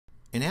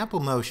In Apple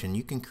Motion,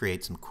 you can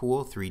create some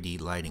cool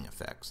 3D lighting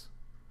effects.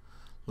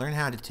 Learn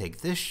how to take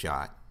this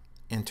shot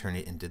and turn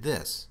it into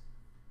this.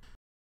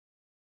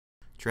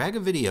 Drag a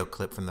video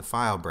clip from the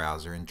file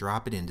browser and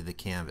drop it into the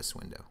canvas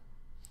window.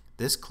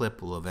 This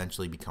clip will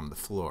eventually become the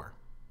floor.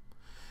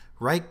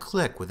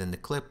 Right-click within the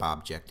clip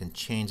object and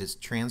change its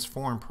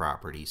transform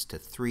properties to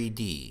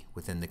 3D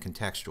within the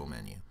contextual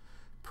menu.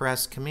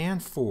 Press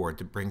Command-4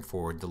 to bring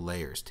forward the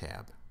Layers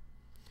tab.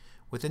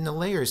 Within the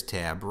Layers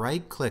tab,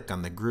 right-click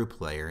on the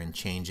group layer and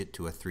change it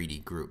to a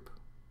 3D group.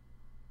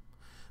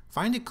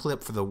 Find a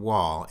clip for the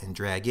wall and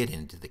drag it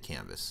into the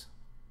canvas.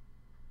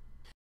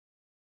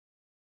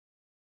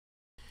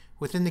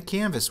 Within the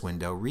canvas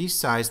window,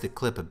 resize the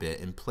clip a bit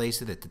and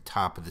place it at the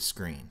top of the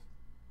screen.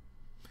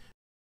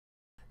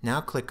 Now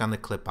click on the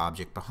clip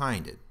object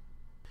behind it.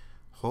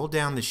 Hold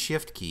down the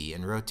Shift key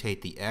and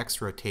rotate the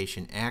X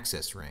rotation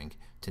axis ring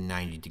to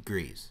 90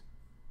 degrees.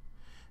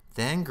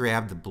 Then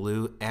grab the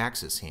blue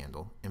axis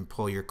handle and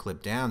pull your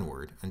clip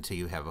downward until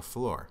you have a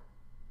floor.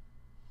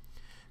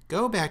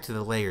 Go back to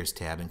the Layers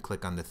tab and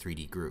click on the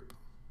 3D group.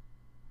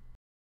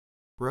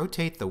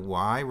 Rotate the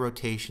Y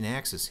rotation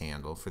axis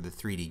handle for the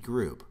 3D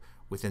group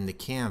within the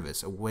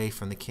canvas away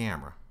from the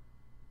camera.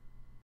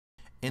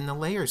 In the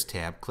Layers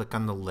tab, click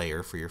on the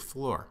layer for your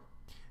floor.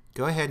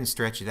 Go ahead and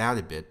stretch it out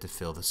a bit to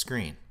fill the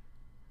screen.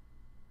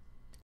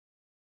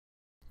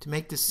 To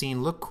make the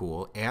scene look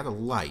cool, add a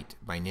light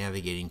by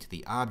navigating to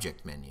the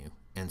Object menu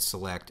and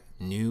select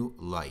New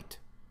Light.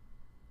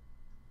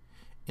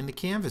 In the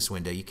canvas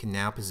window, you can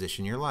now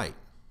position your light.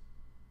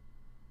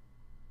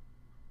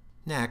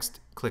 Next,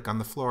 click on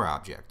the floor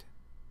object.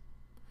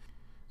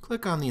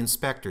 Click on the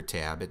Inspector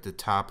tab at the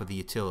top of the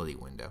utility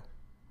window.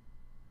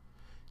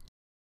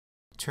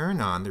 Turn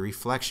on the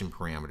reflection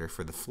parameter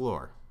for the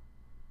floor.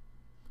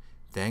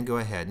 Then go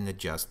ahead and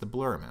adjust the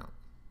blur amount.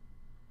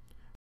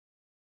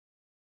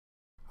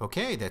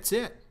 Okay, that's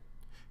it.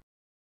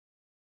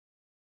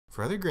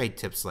 For other great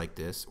tips like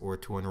this, or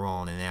to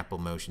enroll in an Apple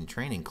Motion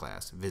training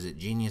class, visit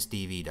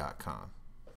geniusdv.com.